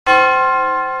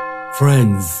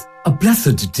Friends, a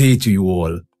blessed day to you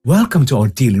all. Welcome to our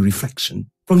daily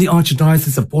reflection from the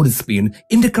Archdiocese of Port of Spain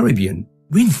in the Caribbean.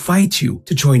 We invite you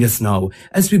to join us now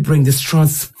as we bring this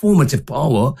transformative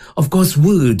power of God's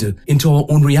Word into our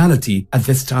own reality at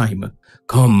this time.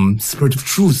 Come, Spirit of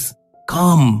Truth.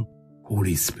 Come,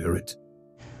 Holy Spirit.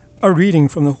 A reading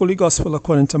from the Holy Gospel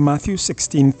according to Matthew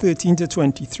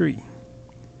 16:13-23.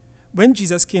 When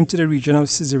Jesus came to the region of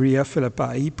Caesarea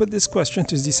Philippi, he put this question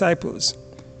to his disciples: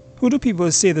 "Who do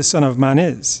people say the Son of Man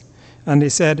is?" And they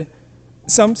said,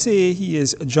 "Some say he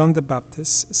is John the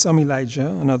Baptist, some Elijah,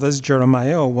 and others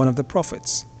Jeremiah or one of the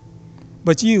prophets."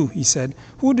 "But you," he said,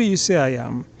 "who do you say I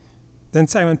am?" Then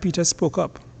Simon Peter spoke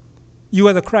up. "You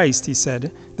are the Christ," he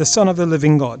said, "the Son of the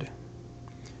living God."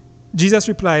 Jesus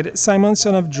replied, "Simon,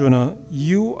 son of Jonah,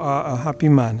 you are a happy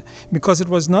man, because it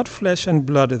was not flesh and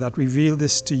blood that revealed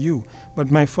this to you, but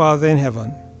my Father in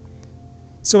heaven.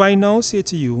 So I now say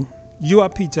to you, you are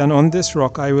Peter, and on this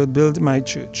rock I will build my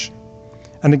church,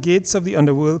 and the gates of the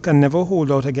underworld can never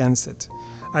hold out against it.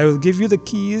 I will give you the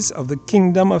keys of the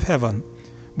kingdom of heaven.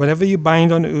 Whatever you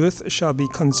bind on earth shall be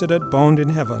considered bound in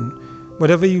heaven.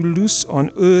 Whatever you loose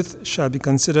on earth shall be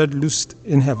considered loosed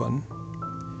in heaven."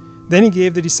 Then he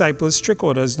gave the disciples strict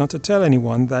orders not to tell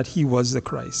anyone that he was the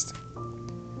Christ.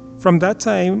 From that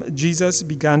time, Jesus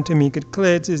began to make it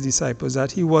clear to his disciples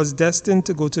that he was destined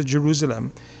to go to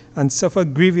Jerusalem and suffer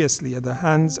grievously at the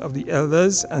hands of the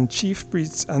elders and chief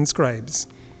priests and scribes,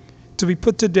 to be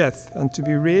put to death and to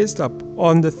be raised up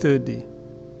on the third day.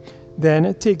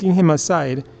 Then, taking him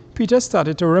aside, Peter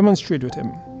started to remonstrate with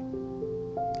him.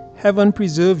 "Heaven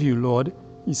preserve you, Lord,"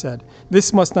 he said.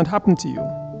 "This must not happen to you."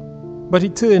 But he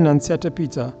turned and said to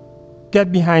Peter,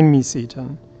 "Get behind me,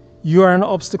 Satan. You are an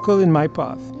obstacle in my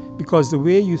path, because the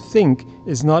way you think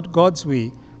is not God's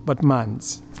way, but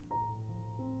man's."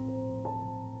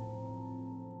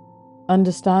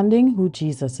 Understanding who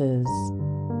Jesus is.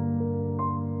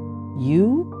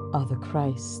 You are the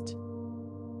Christ.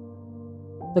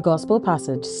 The Gospel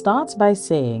passage starts by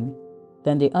saying,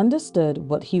 "Then they understood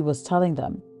what he was telling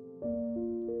them."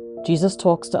 Jesus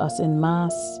talks to us in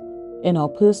Mass, in our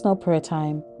personal prayer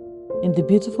time, in the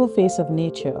beautiful face of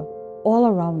nature all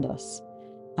around us,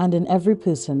 and in every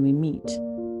person we meet.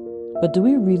 But do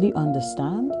we really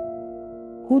understand?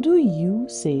 Who do you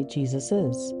say Jesus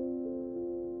is?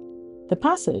 The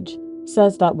passage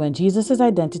says that when Jesus'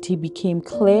 identity became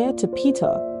clear to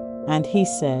Peter and he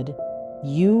said,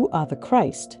 "You are the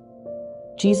Christ,"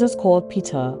 Jesus called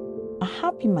Peter a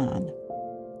happy man.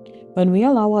 When we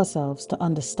allow ourselves to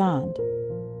understand,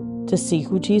 to see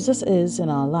who Jesus is in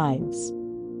our lives,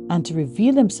 and to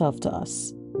reveal himself to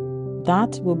us,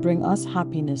 that will bring us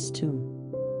happiness too.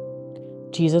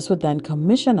 Jesus would then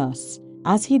commission us,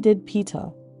 as he did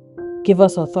Peter, give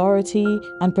us authority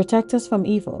and protect us from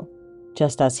evil,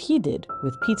 just as he did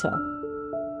with Peter.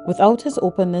 Without his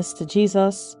openness to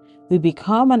Jesus, we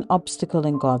become an obstacle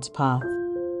in God's path.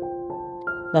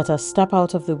 Let us step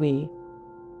out of the way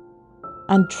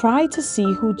and try to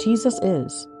see who Jesus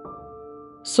is,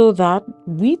 so that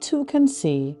we too can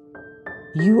say,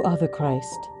 "You are the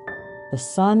Christ, the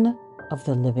Son of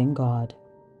the living God."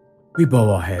 We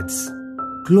bow our heads.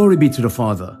 Glory be to the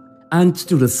Father, and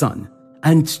to the Son,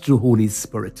 and to the Holy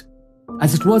Spirit.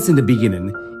 As it was in the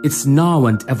beginning, it's now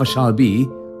and ever shall be,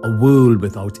 a world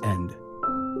without end.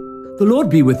 The Lord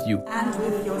be with you. And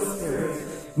with your spirit.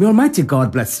 May Almighty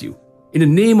God bless you. In the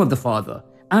name of the Father,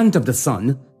 and of the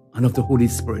Son, and of the Holy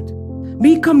Spirit.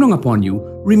 May he come down upon you,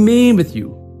 remain with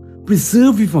you,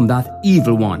 preserve you from that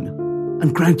evil one,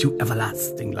 and grant you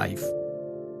everlasting life.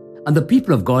 And the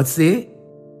people of God say,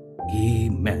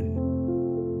 Amen.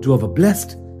 Do have a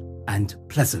blessed and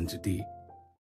pleasant day.